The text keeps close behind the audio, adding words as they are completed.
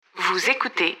Vous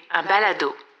écoutez un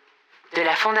balado de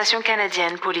la Fondation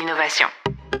canadienne pour l'innovation.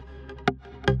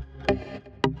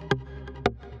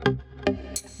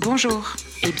 Bonjour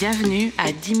et bienvenue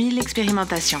à 10 000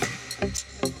 expérimentations.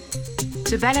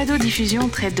 Ce balado-diffusion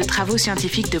traite de travaux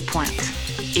scientifiques de pointe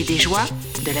et des joies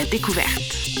de la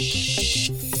découverte.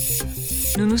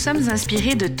 Nous nous sommes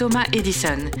inspirés de Thomas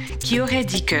Edison, qui aurait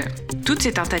dit que toutes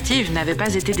ces tentatives n'avaient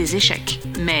pas été des échecs,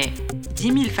 mais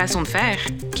 10 000 façons de faire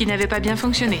qui n'avaient pas bien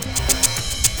fonctionné.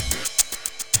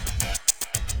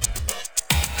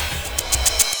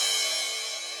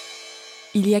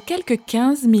 Il y a quelques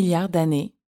 15 milliards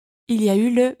d'années, il y a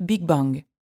eu le Big Bang.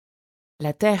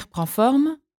 La Terre prend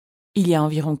forme il y a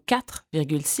environ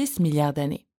 4,6 milliards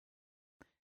d'années.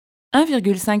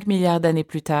 1,5 milliard d'années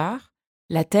plus tard,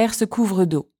 la Terre se couvre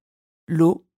d'eau.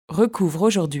 L'eau recouvre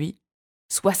aujourd'hui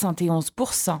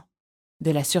 71%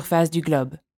 de la surface du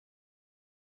globe.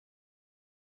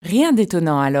 Rien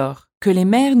d'étonnant alors que les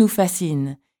mers nous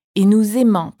fascinent et nous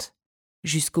aimantent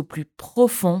jusqu'au plus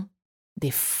profond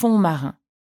des fonds marins.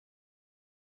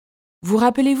 Vous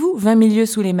rappelez-vous 20 000 lieues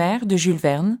sous les mers de Jules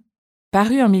Verne,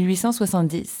 paru en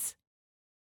 1870?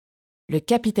 Le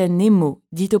capitaine Nemo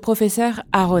dit au professeur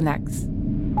Aronnax: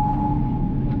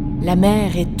 « La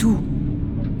mer est tout.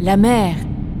 La mer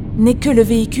n'est que le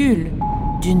véhicule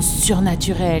d'une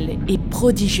surnaturelle et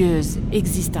prodigieuse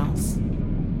existence. »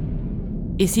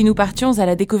 Et si nous partions à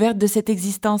la découverte de cette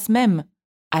existence même,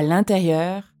 à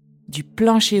l'intérieur du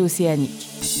plancher océanique?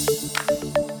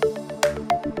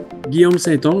 Guillaume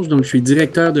Saint-Onge, donc je suis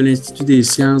directeur de l'Institut des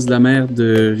sciences de la mer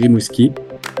de Rimouski.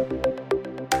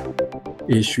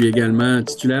 Et je suis également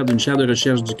titulaire d'une chaire de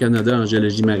recherche du Canada en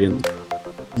géologie marine.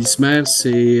 L'ISMER,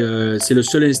 c'est le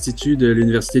seul institut de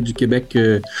l'Université du Québec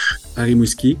à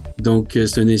Rimouski. Donc,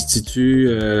 c'est un institut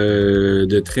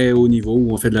de très haut niveau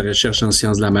où on fait de la recherche en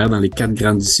sciences de la mer dans les 4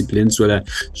 grandes disciplines, soit la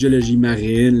géologie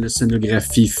marine,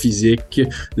 l'océanographie physique,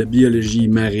 la biologie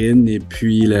marine et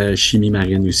puis la chimie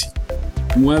marine aussi.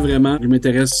 Moi, vraiment, je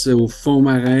m'intéresse aux fonds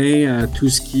marins, à tout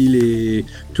ce qui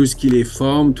les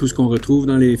forme, tout ce qu'on retrouve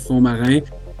dans les fonds marins,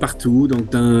 partout.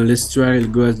 Donc, dans l'estuaire et le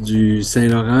golfe du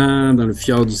Saint-Laurent, dans le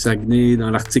fjord du Saguenay,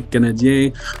 dans l'Arctique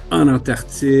canadien, en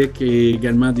Antarctique et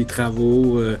également des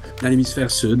travaux dans l'hémisphère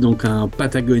sud, donc en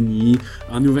Patagonie,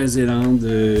 en Nouvelle-Zélande,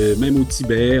 même au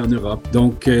Tibet, en Europe.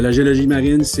 Donc, la géologie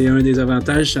marine, c'est un des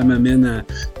avantages. Ça m'amène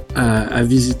à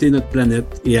visiter notre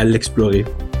planète et à l'explorer.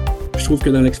 Je trouve que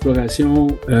dans l'exploration,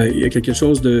 il y a quelque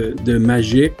chose de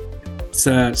magique.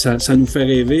 Ça nous fait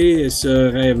rêver et ce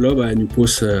rêve-là nous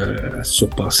pousse à se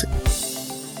surpasser.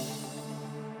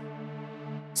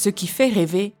 Ce qui fait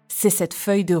rêver, c'est cette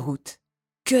feuille de route.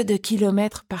 Que de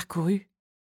kilomètres parcourus!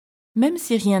 Même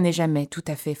si rien n'est jamais tout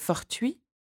à fait fortuit,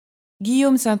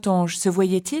 Guillaume Saint-Onge se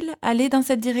voyait-il aller dans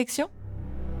cette direction?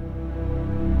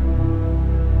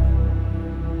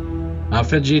 En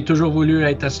fait, j'ai toujours voulu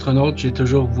être astronaute, j'ai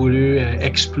toujours voulu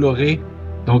explorer.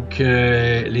 Donc,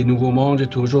 les nouveaux mondes, j'ai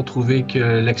toujours trouvé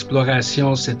que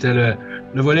l'exploration, c'était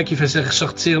le volet qui faisait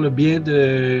ressortir le bien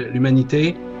de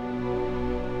l'humanité.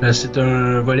 C'est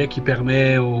un volet qui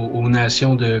permet aux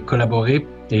nations de collaborer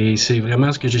et c'est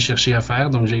vraiment ce que j'ai cherché à faire.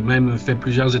 Donc, j'ai même fait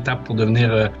plusieurs étapes pour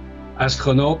devenir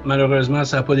astronaute. Malheureusement,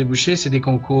 ça n'a pas débouché. C'est des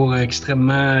concours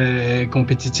extrêmement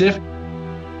compétitifs.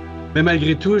 Mais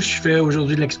malgré tout, je fais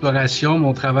aujourd'hui de l'exploration.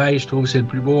 Mon travail, je trouve, c'est le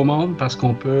plus beau au monde parce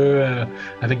qu'on peut,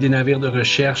 avec des navires de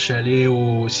recherche, aller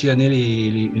sillonner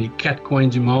les 4 coins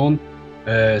du monde,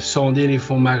 sonder les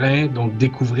fonds marins, donc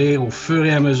découvrir au fur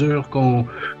et à mesure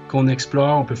qu'on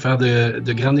explore. On peut faire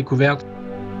de grandes découvertes.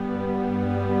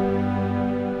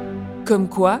 Comme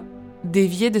quoi,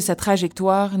 dévier de sa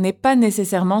trajectoire n'est pas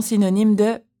nécessairement synonyme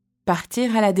de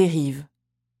partir à la dérive.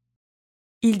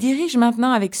 Il dirige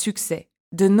maintenant avec succès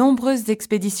de nombreuses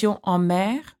expéditions en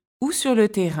mer ou sur le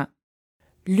terrain.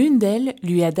 L'une d'elles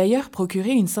lui a d'ailleurs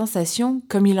procuré une sensation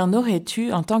comme il en aurait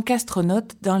eu en tant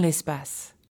qu'astronaute dans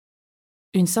l'espace.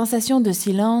 Une sensation de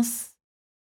silence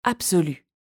absolu,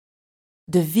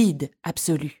 de vide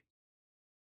absolu,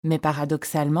 mais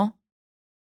paradoxalement,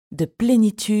 de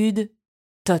plénitude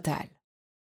totale.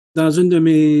 Dans une de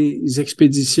mes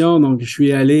expéditions, donc je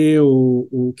suis allé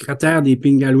au cratère des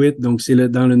Pingaluit, donc c'est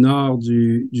dans le nord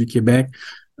du Québec.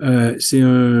 C'est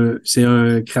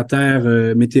un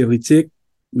cratère météoritique,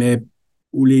 mais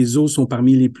où les eaux sont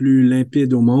parmi les plus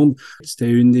limpides au monde.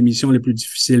 C'était une des missions les plus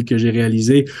difficiles que j'ai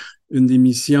réalisées, une des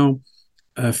missions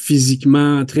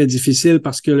physiquement très difficiles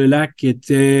parce que le lac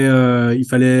il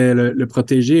fallait le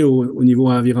protéger au niveau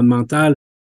environnemental.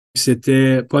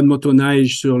 C'était pas de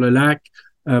motoneige sur le lac.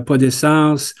 Pas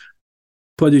d'essence,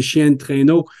 pas de chien de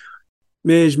traîneau.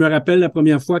 Mais je me rappelle la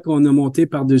première fois qu'on a monté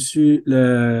par-dessus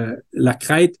la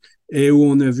crête et où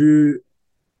on a vu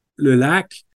le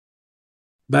lac,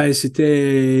 ben,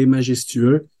 c'était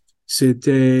majestueux.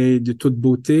 C'était de toute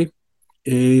beauté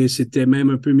et c'était même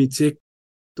un peu mythique.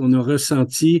 On a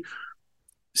ressenti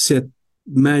cette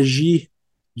magie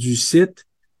du site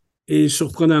et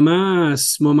surprenamment, à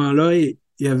ce moment-là, il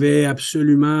y avait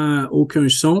absolument aucun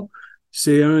son.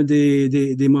 C'est un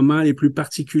des moments les plus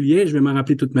particuliers. Je vais m'en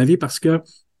rappeler toute ma vie parce que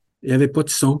il n'y avait pas de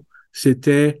son.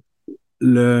 C'était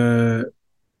le,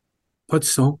 pas de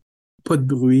son, pas de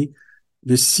bruit,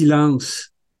 le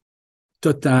silence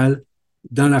total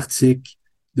dans l'Arctique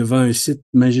devant un site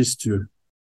majestueux.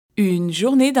 Une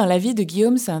journée dans la vie de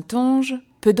Guillaume Saintonge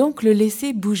peut donc le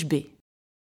laisser bouche bée.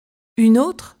 Une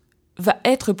autre va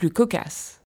être plus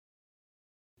cocasse.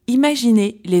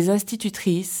 Imaginez les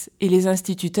institutrices et les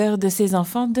instituteurs de ces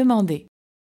enfants demander: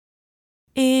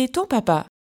 « Et ton papa,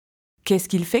 qu'est-ce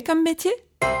qu'il fait comme métier? »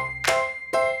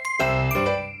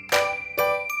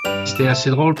 C'était assez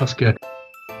drôle parce que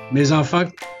mes enfants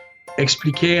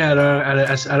expliquaient à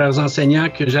leurs enseignants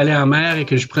que j'allais en mer et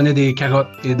que je prenais des carottes.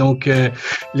 Et donc,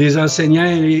 les enseignants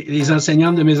et les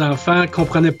enseignantes de mes enfants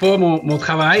comprenaient pas mon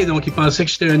travail. Donc, ils pensaient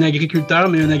que j'étais un agriculteur,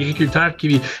 mais un agriculteur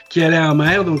qui allait en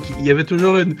mer. Donc, il y avait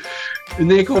toujours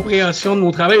une incompréhension de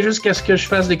mon travail jusqu'à ce que je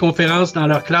fasse des conférences dans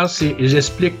leur classe et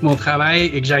j'explique mon travail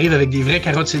et que j'arrive avec des vraies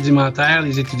carottes sédimentaires.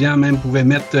 Les étudiants même pouvaient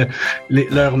mettre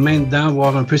leurs mains dedans,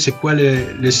 voir un peu c'est quoi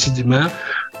le sédiment.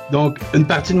 Donc, une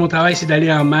partie de mon travail, c'est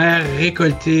d'aller en mer,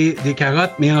 récolter des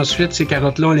carottes, mais ensuite, ces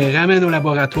carottes-là, on les ramène au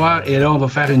laboratoire et là, on va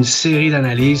faire une série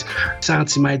d'analyses,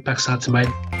 centimètre par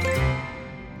centimètre.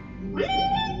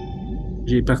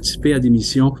 J'ai participé à des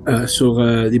missions sur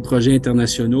des projets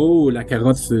internationaux où la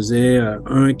carotte faisait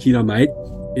 1 kilomètre.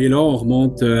 Et là, on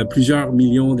remonte plusieurs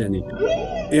millions d'années.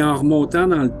 Et en remontant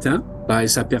dans le temps, ben,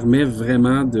 ça permet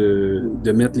vraiment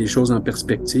de mettre les choses en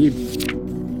perspective.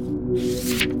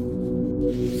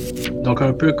 Donc,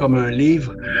 un peu comme un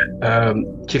livre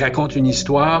qui raconte une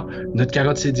histoire. Notre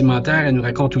carotte sédimentaire, elle nous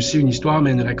raconte aussi une histoire,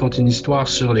 mais elle nous raconte une histoire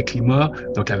sur le climat,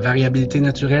 donc la variabilité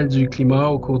naturelle du climat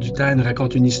au cours du temps. Elle nous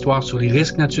raconte une histoire sur les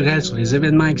risques naturels, sur les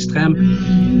événements extrêmes.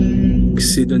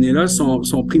 Ces données-là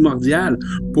sont primordiales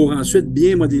pour ensuite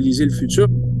bien modéliser le futur.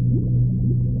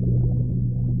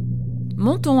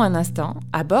 Montons un instant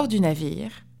à bord du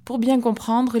navire pour bien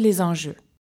comprendre les enjeux.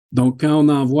 Donc, quand on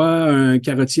envoie un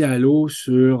carottier à l'eau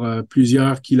sur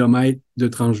plusieurs kilomètres de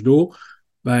tranche d'eau,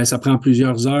 ben, ça prend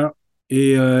plusieurs heures.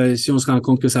 Et si on se rend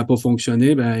compte que ça n'a pas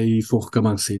fonctionné, ben, il faut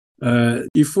recommencer.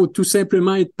 Il faut tout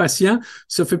simplement être patient.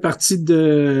 Ça fait partie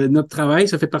de notre travail,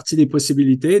 ça fait partie des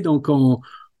possibilités. Donc,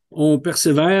 on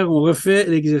persévère, on refait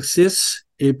l'exercice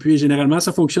et puis généralement,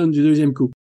 ça fonctionne du deuxième coup.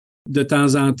 De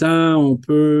temps en temps, on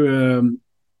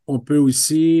peut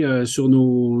aussi, sur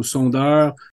nos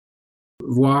sondeurs,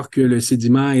 voir que le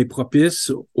sédiment est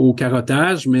propice au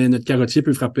carottage, mais notre carottier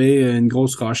peut frapper une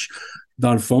grosse roche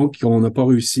dans le fond qu'on n'a pas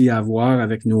réussi à voir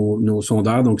avec nos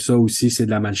sondeurs. Donc ça aussi, c'est de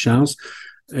la malchance.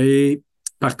 Et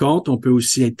par contre, on peut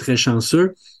aussi être très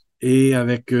chanceux et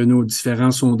avec nos différents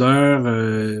sondeurs,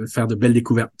 faire de belles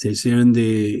découvertes. C'est un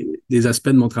des aspects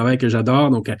de mon travail que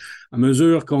j'adore. Donc, à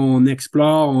mesure qu'on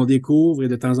explore, on découvre et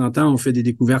de temps en temps, on fait des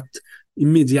découvertes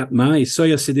immédiatement. Et ça,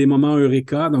 c'est des moments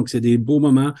eureka, donc c'est des beaux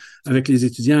moments avec les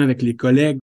étudiants, avec les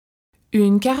collègues.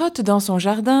 Une carotte dans son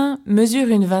jardin mesure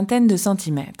une vingtaine de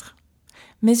centimètres.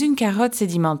 Mais une carotte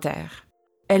sédimentaire,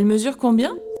 elle mesure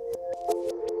combien?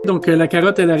 Donc, la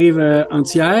carotte, elle arrive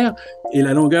entière et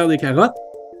la longueur des carottes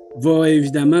va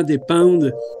évidemment dépendre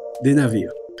des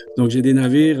navires. Donc, j'ai des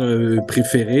navires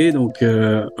préférés. Donc,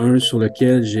 un sur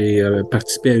lequel j'ai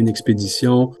participé à une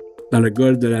expédition dans le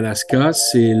golfe de l'Alaska,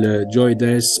 c'est le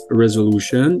Joyous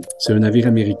Resolution. C'est un navire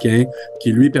américain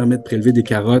qui, lui, permet de prélever des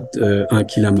carottes en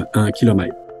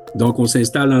kilomètres. Donc, on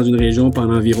s'installe dans une région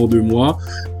pendant environ 2 mois.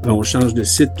 On change de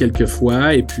site quelques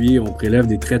fois et puis on prélève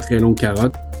des très, très longues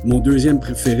carottes. Mon deuxième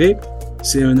préféré,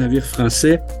 c'est un navire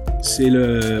français. C'est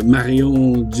le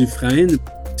Marion Dufresne.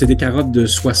 C'est des carottes de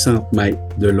 60 mètres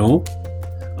de long.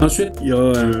 Ensuite, il y a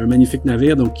un magnifique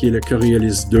navire donc, qui est le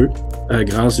Coriolis 2,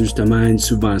 grâce justement à une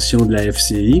subvention de la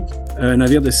FCI. Un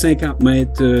navire de 50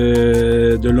 mètres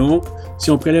de long. Si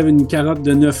on prélève une carotte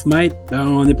de 9 mètres, ben,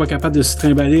 on n'est pas capable de se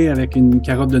trimballer avec une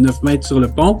carotte de 9 mètres sur le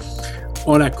pont.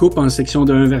 On la coupe en sections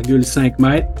de 1,5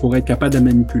 mètres pour être capable de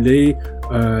manipuler,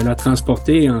 la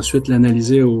transporter et ensuite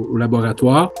l'analyser au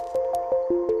laboratoire.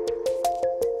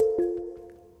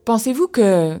 Pensez-vous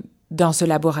que, dans ce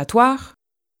laboratoire,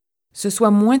 ce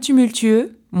soit moins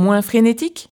tumultueux, moins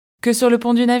frénétique que sur le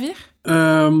pont du navire?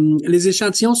 Les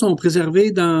échantillons sont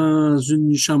préservés dans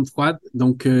une chambre froide.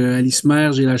 Donc, à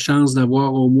l'ISMER, j'ai la chance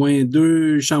d'avoir au moins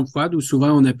 2 chambres froides, ou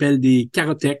souvent on appelle des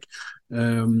carothèques.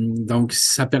 Donc,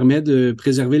 ça permet de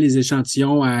préserver les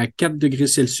échantillons à 4 degrés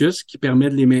Celsius, qui permet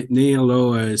de les maintenir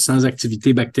là, sans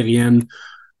activité bactérienne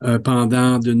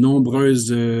pendant de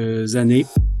nombreuses années.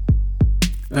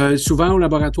 Souvent, au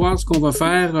laboratoire, ce qu'on va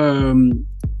faire,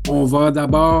 on va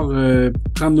d'abord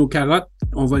prendre nos carottes,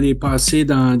 on va les passer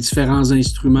dans différents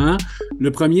instruments.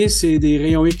 Le premier, c'est des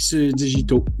rayons X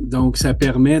digitaux. Donc, ça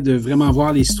permet de vraiment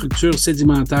voir les structures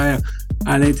sédimentaires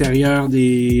à l'intérieur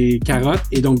des carottes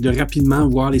et donc de rapidement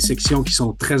voir les sections qui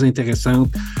sont très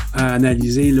intéressantes à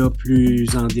analyser là, plus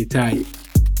en détail.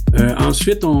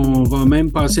 Ensuite, on va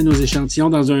même passer nos échantillons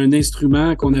dans un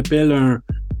instrument qu'on appelle un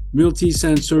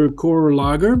Multi-Sensor Core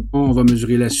Logger. On va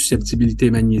mesurer la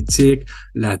susceptibilité magnétique,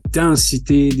 la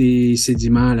densité des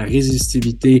sédiments, la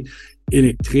résistivité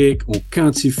électrique. On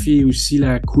quantifie aussi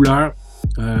la couleur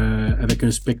avec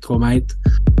un spectromètre.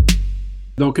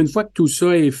 Donc, une fois que tout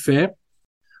ça est fait,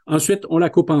 ensuite, on la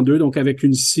coupe en deux, donc avec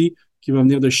une scie qui va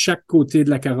venir de chaque côté de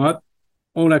la carotte.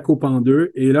 On la coupe en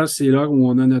deux et là, c'est là où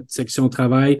on a notre section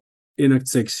travail et notre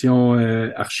section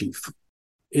archives.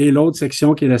 Et l'autre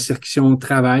section qui est la section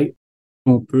travail,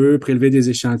 on peut prélever des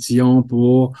échantillons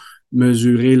pour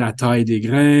mesurer la taille des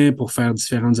grains, pour faire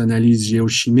différentes analyses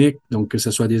géochimiques, donc que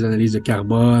ce soit des analyses de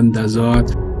carbone,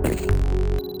 d'azote.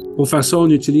 Pour faire ça, on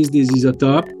utilise des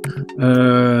isotopes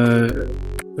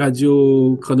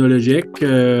radiochronologiques.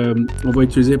 On va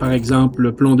utiliser par exemple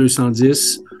le plomb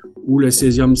 210 ou le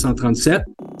césium 137,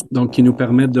 donc qui nous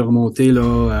permettent de remonter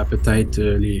là, à peut-être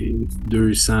les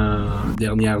 200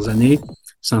 dernières années.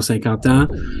 150 ans.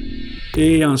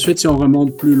 Et ensuite, si on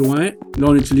remonte plus loin, là,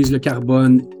 on utilise le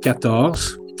carbone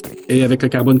 14. Et avec le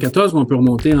carbone 14, on peut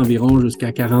remonter environ jusqu'à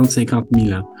 40-50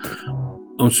 000 ans.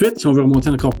 Ensuite, si on veut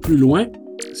remonter encore plus loin,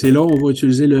 c'est là où on va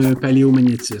utiliser le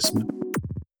paléomagnétisme.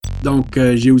 Donc,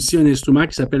 j'ai aussi un instrument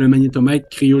qui s'appelle un magnétomètre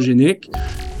cryogénique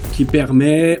qui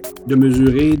permet de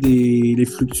mesurer les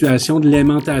fluctuations de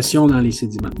l'aimantation dans les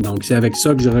sédiments. Donc, c'est avec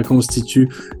ça que je reconstitue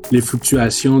les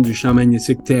fluctuations du champ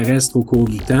magnétique terrestre au cours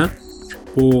du temps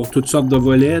pour toutes sortes de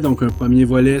volets. Donc, un premier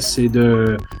volet, c'est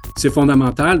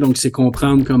fondamental. Donc, c'est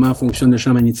comprendre comment fonctionne le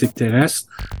champ magnétique terrestre.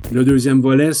 Le deuxième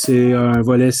volet, c'est un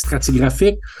volet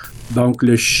stratigraphique. Donc,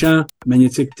 le champ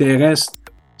magnétique terrestre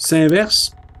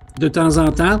s'inverse de temps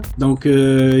en temps. Donc,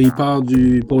 il part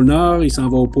du pôle Nord, il s'en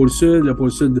va au pôle Sud. Le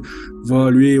pôle Sud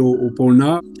va, lui, au pôle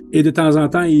Nord. Et de temps en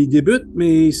temps, il débute,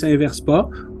 mais il s'inverse pas.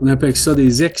 On appelle ça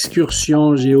des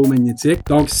excursions géomagnétiques.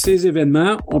 Donc, ces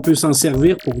événements, on peut s'en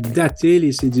servir pour dater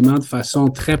les sédiments de façon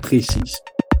très précise.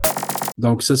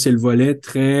 Donc, ça, c'est le volet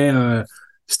très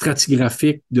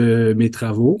stratigraphique de mes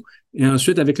travaux. Et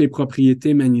ensuite, avec les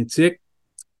propriétés magnétiques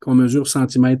qu'on mesure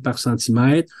centimètre par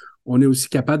centimètre, on est aussi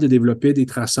capable de développer des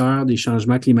traceurs des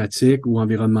changements climatiques ou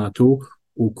environnementaux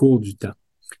au cours du temps.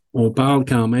 On parle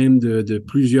quand même de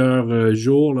plusieurs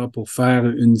jours là, pour faire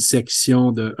une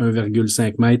section de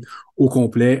 1,5 mètre au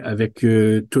complet avec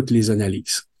toutes les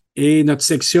analyses. Et notre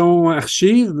section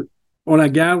archive, on la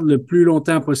garde le plus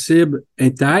longtemps possible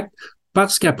intacte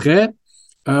parce qu'après,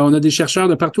 on a des chercheurs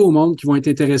de partout au monde qui vont être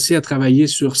intéressés à travailler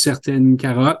sur certaines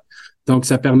carottes. Donc,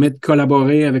 ça permet de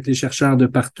collaborer avec les chercheurs de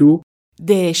partout.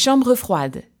 Des chambres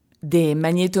froides, des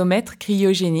magnétomètres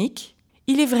cryogéniques,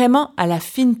 il est vraiment à la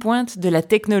fine pointe de la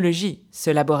technologie,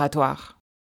 ce laboratoire.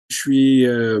 Je suis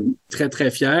très, très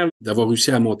fier d'avoir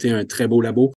réussi à monter un très beau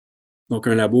labo. Donc,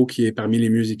 un labo qui est parmi les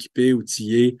mieux équipés,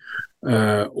 outillés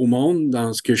au monde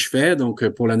dans ce que je fais. Donc,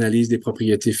 pour l'analyse des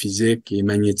propriétés physiques et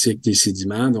magnétiques des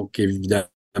sédiments. Donc, évidemment,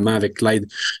 avec l'aide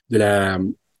de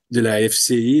la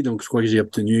FCI. Donc, je crois que j'ai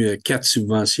obtenu 4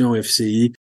 subventions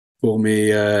FCI pour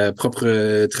mes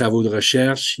propres travaux de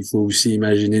recherche. Il faut aussi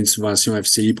imaginer une subvention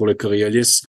FCI pour le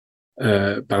Coriolis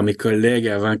par mes collègues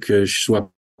avant que je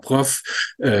sois prof,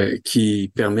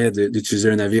 qui permet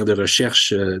d'utiliser un navire de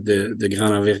recherche de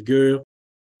grande envergure.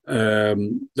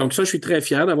 Donc ça, je suis très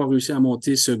fier d'avoir réussi à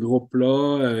monter ce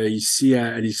groupe-là ici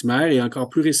à l'ISMER. Et encore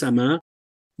plus récemment,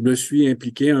 je me suis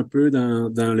impliqué un peu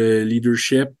dans le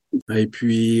leadership et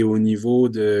puis au niveau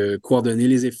de coordonner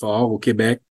les efforts au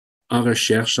Québec en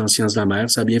recherche, en sciences de la mer.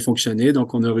 Ça a bien fonctionné.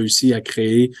 Donc, on a réussi à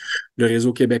créer le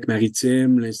réseau Québec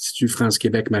Maritime, l'Institut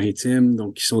France-Québec Maritime,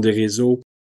 donc qui sont des réseaux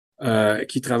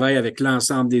qui travaillent avec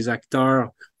l'ensemble des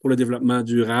acteurs pour le développement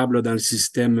durable là, dans le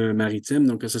système maritime.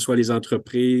 Donc, que ce soit les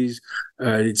entreprises,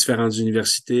 les différentes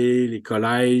universités, les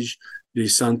collèges, les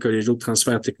centres collégiaux de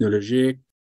transfert technologique,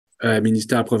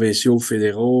 ministères provinciaux,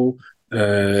 fédéraux,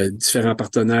 différents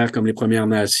partenaires comme les Premières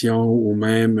Nations ou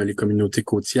même les communautés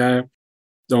côtières.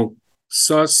 Donc,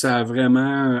 ça a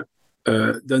vraiment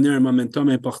donné un momentum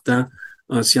important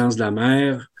en sciences de la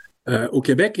mer au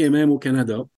Québec et même au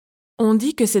Canada. On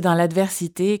dit que c'est dans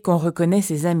l'adversité qu'on reconnaît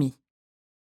ses amis.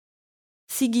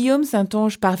 Si Guillaume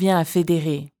Saintonge parvient à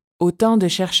fédérer autant de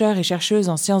chercheurs et chercheuses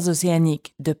en sciences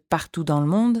océaniques de partout dans le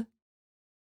monde,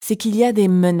 c'est qu'il y a des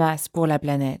menaces pour la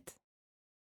planète.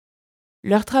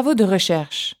 Leurs travaux de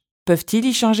recherche peuvent-ils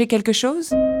y changer quelque chose?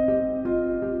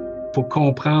 Il faut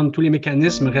comprendre tous les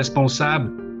mécanismes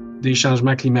responsables des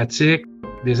changements climatiques,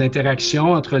 des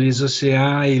interactions entre les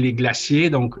océans et les glaciers.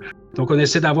 Donc on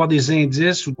essaie d'avoir des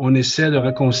indices où on essaie de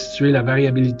reconstituer la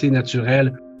variabilité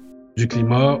naturelle du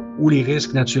climat ou les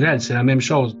risques naturels. C'est la même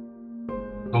chose.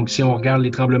 Donc, si on regarde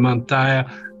les tremblements de terre,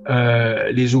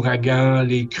 les ouragans,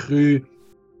 les crues,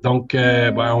 donc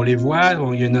on les voit,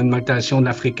 il y a une augmentation de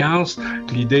la fréquence.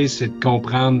 L'idée, c'est de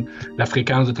comprendre la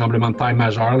fréquence de tremblements de terre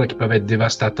majeurs là, qui peuvent être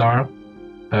dévastateurs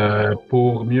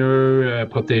pour mieux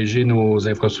protéger nos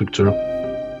infrastructures.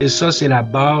 Et ça, c'est la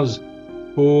base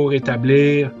pour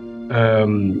établir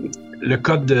le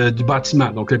code du bâtiment.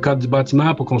 Donc, le code du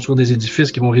bâtiment, pour construire des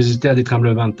édifices qui vont résister à des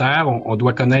tremblements de terre, on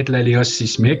doit connaître l'aléa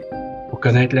sismique. Pour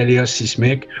connaître l'aléa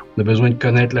sismique, on a besoin de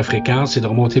connaître la fréquence et de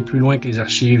remonter plus loin que les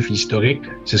archives historiques.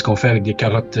 C'est ce qu'on fait avec des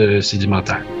carottes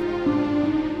sédimentaires.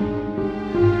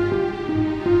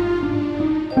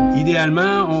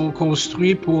 Idéalement, on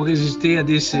construit pour résister à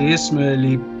des séismes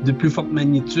de plus forte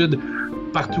magnitude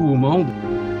partout au monde.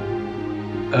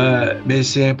 Mais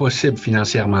c'est impossible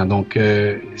financièrement. Donc,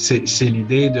 c'est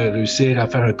l'idée de réussir à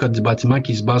faire un code du bâtiment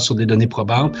qui se base sur des données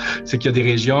probantes. C'est qu'il y a des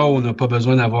régions où on n'a pas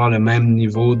besoin d'avoir le même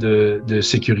niveau de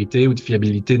sécurité ou de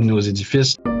fiabilité de nos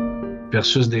édifices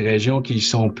versus des régions qui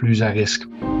sont plus à risque.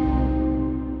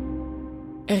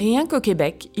 Rien qu'au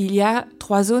Québec, il y a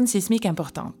 3 zones sismiques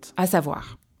importantes, à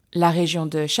savoir la région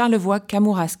de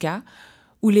Charlevoix-Kamouraska,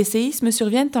 où les séismes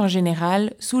surviennent en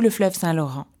général sous le fleuve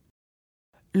Saint-Laurent.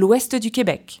 L'ouest du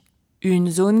Québec, une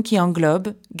zone qui englobe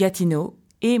Gatineau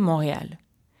et Montréal,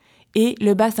 et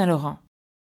le Bas-Saint-Laurent.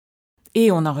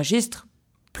 Et on enregistre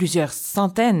plusieurs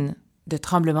centaines de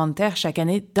tremblements de terre chaque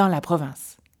année dans la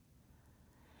province.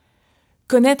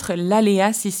 Connaître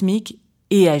l'aléa sismique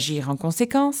et agir en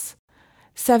conséquence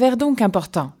s'avère donc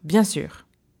important, bien sûr.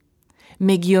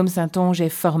 Mais Guillaume Saintonge est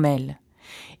formel.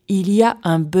 Il y a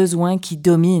un besoin qui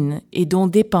domine et dont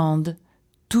dépendent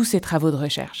tous ses travaux de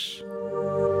recherche.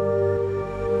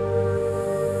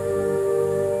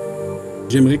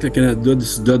 J'aimerais que le Canada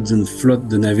se dote d'une flotte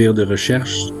de navires de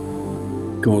recherche,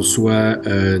 qu'on soit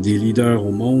des leaders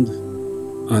au monde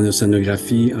en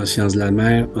océanographie, en sciences de la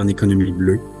mer, en économie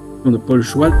bleue. On n'a pas le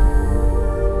choix.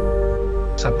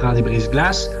 Ça prend des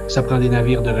brise-glaces, ça prend des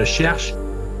navires de recherche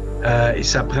et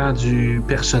ça prend du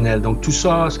personnel. Donc tout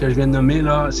ça, ce que je viens de nommer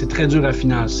là, c'est très dur à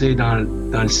financer dans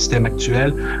le système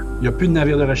actuel. Il n'y a plus de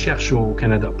navires de recherche au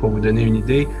Canada, pour vous donner une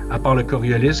idée, à part le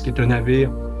Coriolis, qui est un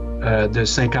navire de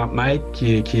 50 mètres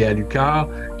qui est à Lucar,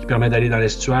 qui permet d'aller dans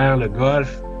l'estuaire, le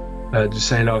golfe, du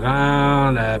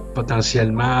Saint-Laurent,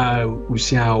 potentiellement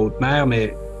aussi en haute mer,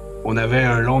 mais on avait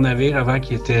un long navire avant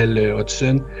qui était le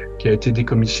Hudson, qui a été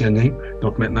décommissionné.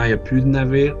 Donc maintenant, il n'y a plus de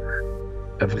navire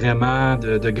vraiment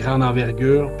de grande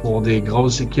envergure pour des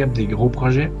grosses équipes, des gros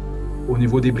projets. Au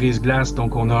niveau des brise-glaces,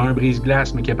 donc on a un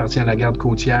brise-glace, mais qui appartient à la garde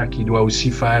côtière, qui doit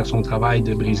aussi faire son travail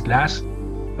de brise-glace.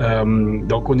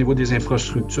 Donc, au niveau des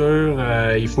infrastructures,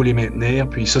 il faut les maintenir,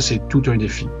 puis ça, c'est tout un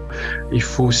défi. Il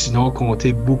faut sinon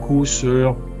compter beaucoup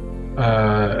sur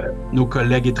nos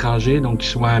collègues étrangers, donc qu'ils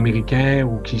soient américains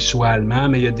ou qu'ils soient allemands,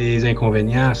 mais il y a des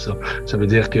inconvénients à ça. Ça veut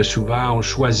dire que souvent, on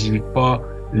choisit pas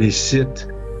les sites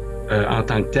en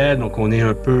tant que tels, donc on est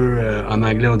un peu, en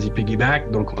anglais, on dit piggyback,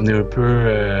 donc on est un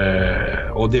peu,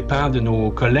 on dépend de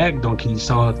nos collègues, donc ils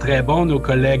sont très bons, nos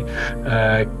collègues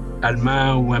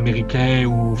allemands ou américains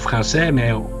ou français,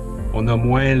 mais on a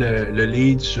moins le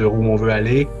lead sur où on veut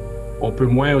aller. On peut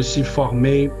moins aussi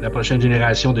former la prochaine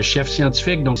génération de chefs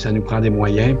scientifiques, donc ça nous prend des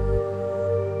moyens.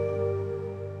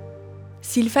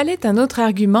 S'il fallait un autre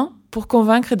argument pour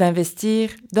convaincre d'investir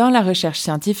dans la recherche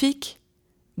scientifique,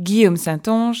 Guillaume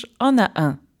Saintonge en a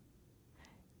un.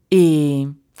 Et,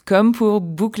 comme pour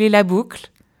boucler la boucle,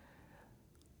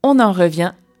 on en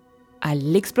revient à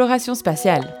l'exploration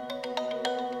spatiale.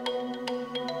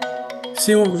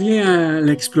 Si on revient à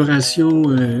l'exploration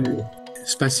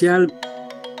spatiale,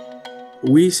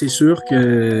 oui, c'est sûr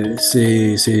que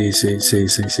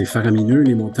c'est faramineux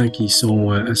les montants qui sont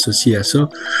associés à ça,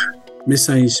 mais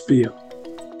ça inspire.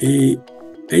 Et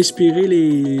inspirer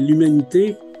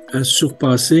l'humanité à se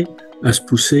surpasser, à se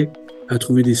pousser, à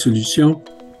trouver des solutions,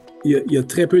 il y a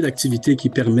très peu d'activités qui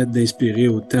permettent d'inspirer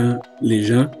autant les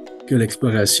gens que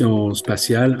l'exploration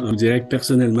spatiale. On dirait que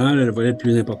personnellement, le volet le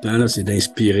plus important, là, c'est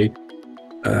d'inspirer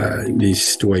les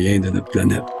citoyens de notre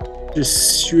planète. Je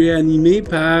suis animé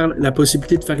par la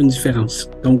possibilité de faire une différence.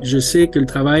 Donc, je sais que le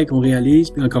travail qu'on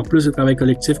réalise, puis encore plus le travail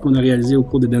collectif qu'on a réalisé au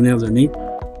cours des dernières années,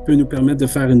 peut nous permettre de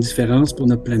faire une différence pour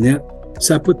notre planète.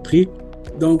 Ça n'a pas de prix.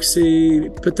 Donc,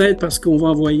 c'est peut-être parce qu'on va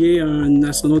envoyer un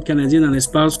astronaute canadien dans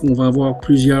l'espace qu'on va avoir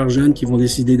plusieurs jeunes qui vont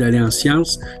décider d'aller en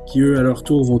sciences, qui, eux, à leur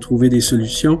tour, vont trouver des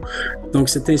solutions. Donc,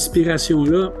 cette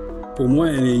inspiration-là, pour moi,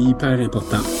 elle est hyper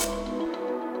importante.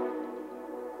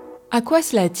 À quoi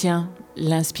cela tient,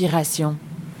 l'inspiration?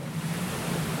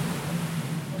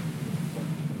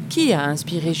 Qui a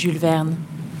inspiré Jules Verne?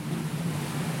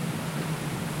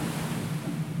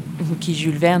 Qui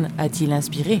Jules Verne a-t-il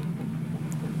inspiré?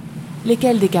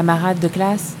 Lesquels des camarades de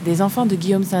classe, des enfants de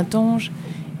Guillaume Saintonge,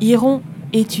 iront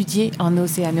étudier en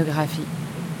océanographie?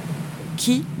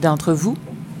 Qui d'entre vous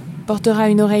portera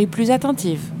une oreille plus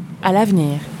attentive à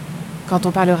l'avenir quand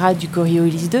on parlera du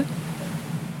Coriolis II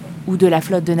ou de la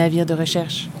flotte de navires de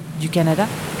recherche du Canada?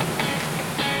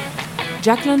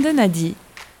 Jack London a dit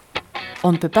 «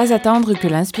 On ne peut pas attendre que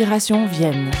l'inspiration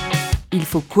vienne. Il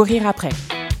faut courir après. »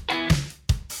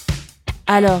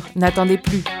 Alors, n'attendez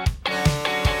plus.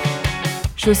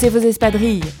 Chaussez vos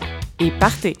espadrilles et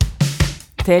partez,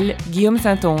 tel Guillaume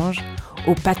Saintonge,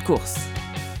 au pas de course.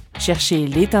 Cherchez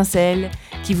l'étincelle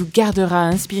qui vous gardera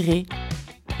inspiré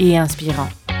et inspirant.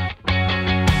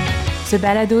 Ce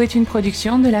balado est une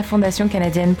production de la Fondation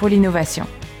canadienne pour l'innovation.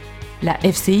 La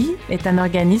FCI est un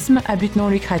organisme à but non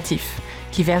lucratif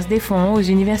qui verse des fonds aux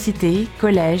universités,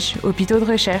 collèges, hôpitaux de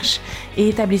recherche et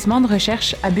établissements de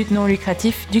recherche à but non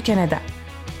lucratif du Canada,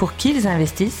 pour qu'ils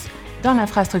investissent dans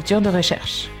l'infrastructure de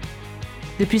recherche.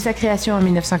 Depuis sa création en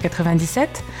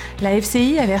 1997, la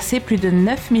FCI a versé plus de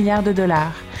 9 milliards de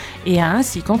dollars et a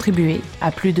ainsi contribué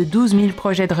à plus de 12 000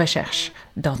 projets de recherche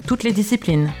dans toutes les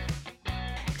disciplines.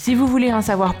 Si vous voulez en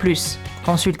savoir plus,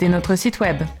 consultez notre site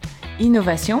web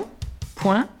innovation.ca.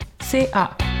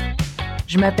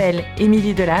 Je m'appelle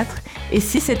Émilie Delattre et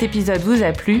si cet épisode vous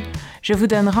a plu, je vous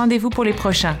donne rendez-vous pour les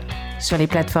prochains sur les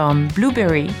plateformes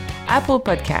Blueberry, Apple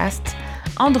Podcasts,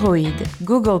 Android,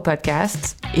 Google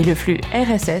Podcasts et le flux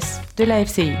RSS de la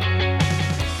FCI.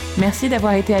 Merci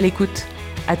d'avoir été à l'écoute.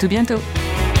 À tout bientôt.